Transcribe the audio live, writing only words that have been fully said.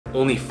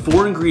Only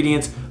 4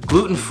 ingredients,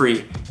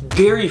 gluten-free,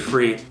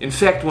 dairy-free, in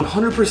fact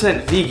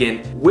 100% vegan,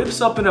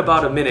 whips up in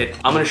about a minute.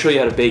 I'm gonna show you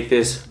how to bake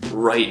this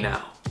right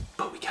now.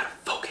 But we gotta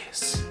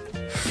focus.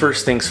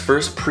 First things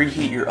first,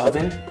 preheat your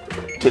oven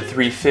to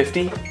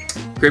 350.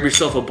 Grab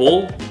yourself a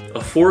bowl,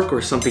 a fork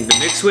or something to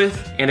mix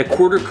with, and a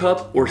 1/4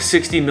 cup or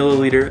 60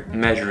 milliliter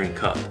measuring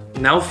cup.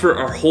 Now for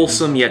our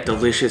wholesome yet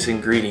delicious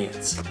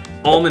ingredients.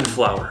 Almond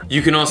flour.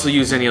 You can also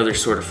use any other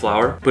sort of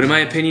flour, but in my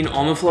opinion,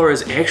 almond flour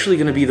is actually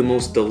gonna be the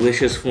most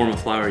delicious form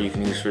of flour you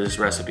can use for this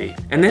recipe.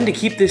 And then to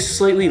keep this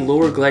slightly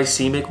lower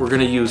glycemic, we're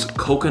gonna use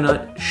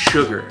coconut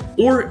sugar.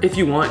 Or if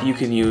you want, you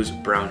can use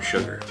brown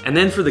sugar. And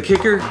then for the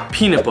kicker,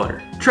 peanut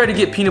butter. Try to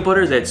get peanut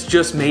butter that's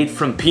just made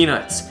from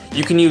peanuts.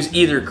 You can use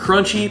either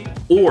crunchy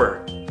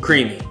or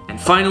creamy.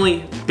 And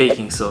finally,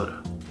 baking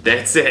soda.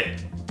 That's it.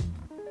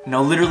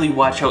 Now literally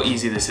watch how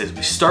easy this is.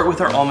 We start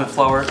with our almond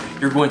flour.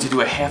 You're going to do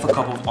a 1/2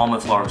 cup of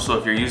almond flour. So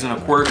if you're using a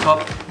 1/4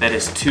 cup, that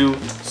is 2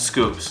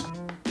 scoops.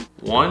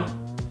 1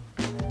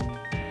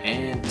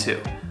 and 2.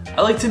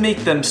 I like to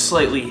make them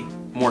slightly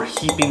more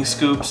heaping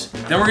scoops.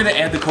 Then we're gonna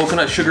add the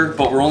coconut sugar,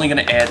 but we're only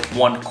gonna add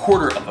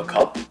 1/4 of a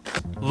cup.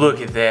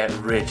 Look at that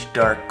rich,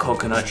 dark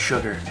coconut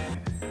sugar.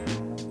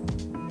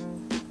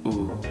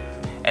 Ooh.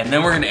 And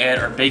then we're gonna add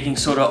our baking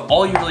soda.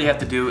 All you really have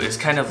to do is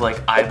kind of like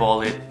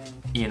eyeball it,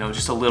 you know,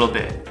 just a little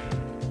bit.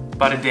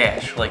 About a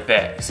dash, like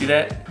that. See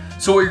that?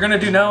 So what you're gonna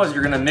do now is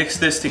you're gonna mix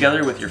this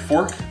together with your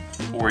fork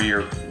or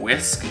your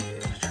whisk.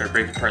 Try to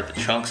break apart the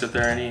chunks if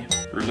there are any.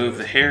 Remove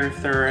the hair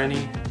if there are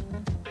any.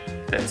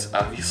 That's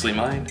obviously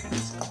mine.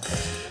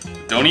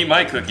 Don't eat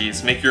my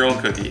cookies, make your own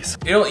cookies.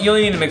 You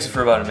only need to mix it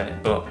for about a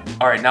minute, boom.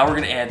 All right, now we're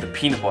gonna add the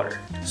peanut butter.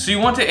 So you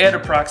want to add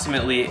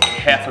approximately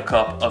 1/2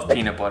 cup of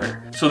peanut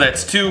butter. So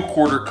that's 2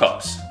 1/4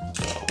 cups.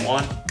 So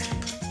 1,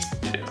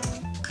 2.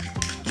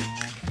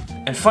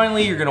 And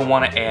finally, you're gonna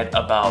wanna add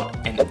about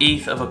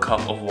 1/8 of a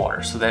cup of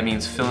water. So that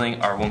means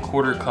filling our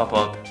 1/4 cup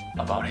up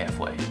about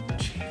halfway.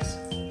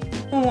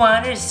 Jeez.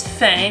 Water's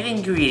 5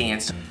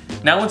 ingredients.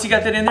 Now once you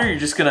got that in there, you're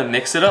just gonna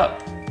mix it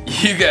up.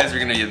 You guys are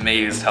gonna be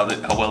amazed how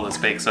well this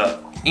bakes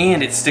up.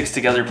 And it sticks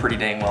together pretty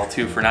dang well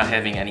too for not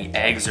having any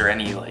eggs or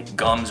any like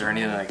gums or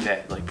anything like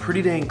that. Like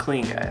pretty dang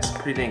clean, guys,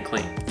 pretty dang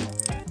clean.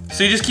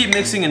 So you just keep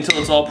mixing until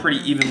it's all pretty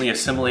evenly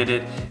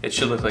assimilated. It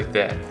should look like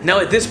that. Now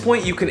at this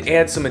point you can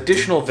add some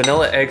additional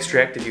vanilla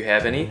extract if you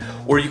have any,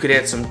 or you could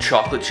add some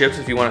chocolate chips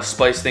if you want to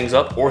spice things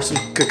up, or some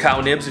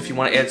cacao nibs if you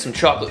want to add some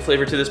chocolate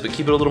flavor to this but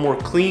keep it a little more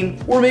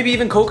clean, or maybe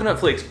even coconut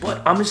flakes.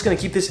 But I'm just gonna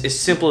keep this as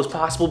simple as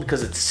possible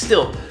because it's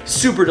still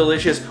super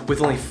delicious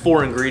with only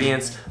 4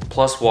 ingredients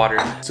plus water.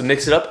 So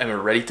mix it up and we're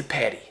ready to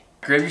patty.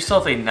 Grab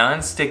yourself a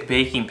non-stick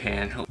baking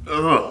pan.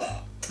 Ugh.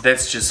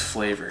 That's just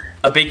flavor.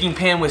 A baking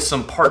pan with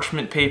some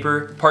parchment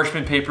paper.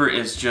 Parchment paper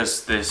is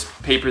just this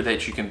paper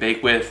that you can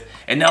bake with.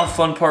 And now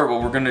fun part,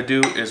 what we're gonna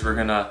do is we're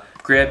gonna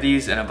grab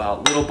these in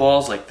about little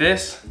balls like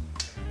this.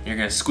 You're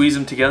gonna squeeze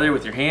them together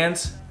with your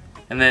hands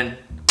and then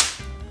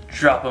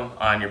drop them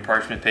on your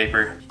parchment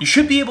paper. You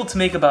should be able to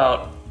make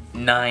about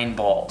 9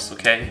 balls,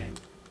 okay?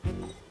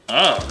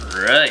 All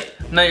right.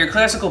 Now your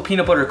classical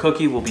peanut butter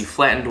cookie will be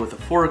flattened with a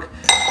fork.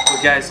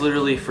 But guys,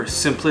 literally for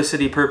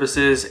simplicity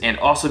purposes and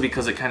also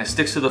because it kind of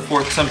sticks to the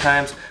fork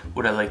sometimes,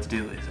 what I like to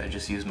do is I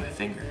just use my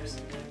fingers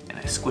and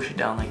I squish it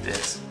down like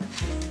this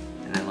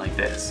and then like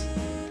this.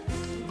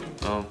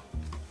 Boom,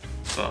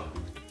 boom.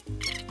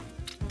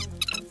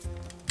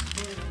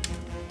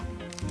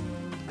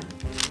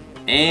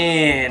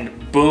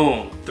 And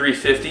boom,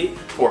 350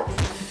 for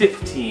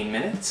 15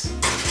 minutes.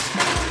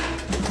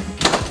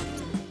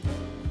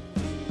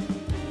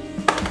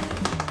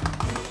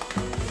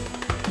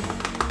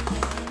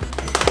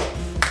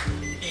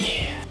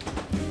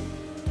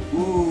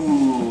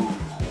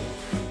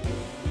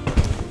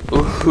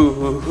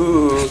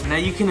 Now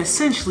you can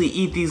essentially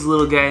eat these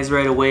little guys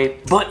right away,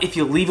 but if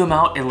you leave them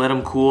out and let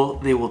them cool,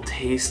 they will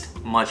taste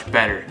much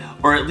better,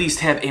 or at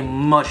least have a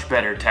much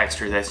better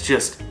texture that's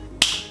just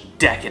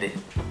decadent.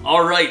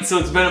 All right, so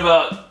it's been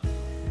about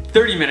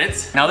 30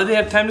 minutes. Now that they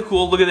have time to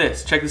cool, look at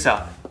this, check this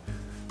out.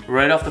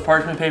 Right off the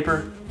parchment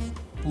paper,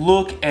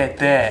 look at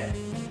that,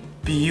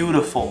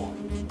 beautiful.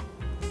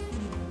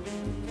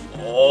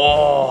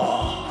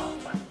 Oh.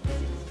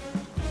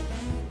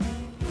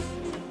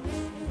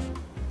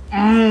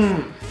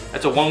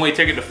 That's a one-way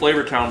ticket to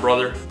Flavor Town,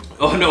 brother.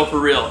 Oh no, for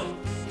real.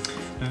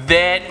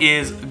 That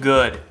is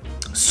good.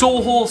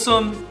 So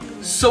wholesome,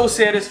 so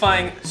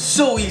satisfying,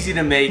 so easy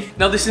to make.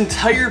 Now this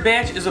entire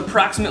batch is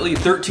approximately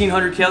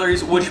 1,300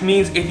 calories, which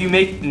means if you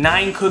make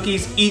 9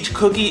 cookies, each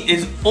cookie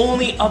is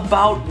only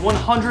about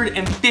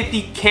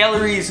 150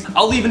 calories.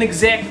 I'll leave an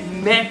exact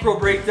macro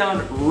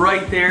breakdown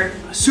right there.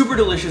 Super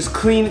delicious,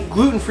 clean,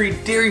 gluten-free,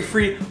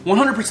 dairy-free,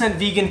 100%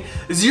 vegan,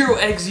 0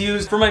 eggs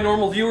used. For my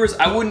normal viewers,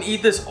 I wouldn't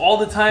eat this all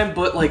the time,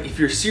 but like if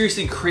you're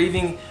seriously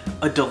craving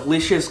a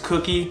delicious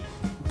cookie,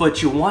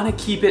 but you want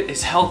to keep it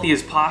as healthy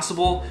as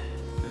possible,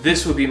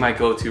 this would be my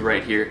go-to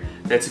right here.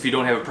 That's if you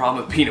don't have a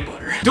problem with peanut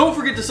butter. Don't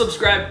forget to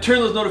subscribe, turn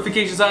those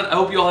notifications on. I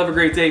hope you all have a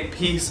great day.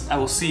 Peace. I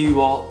will see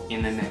you all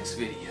in the next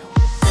video.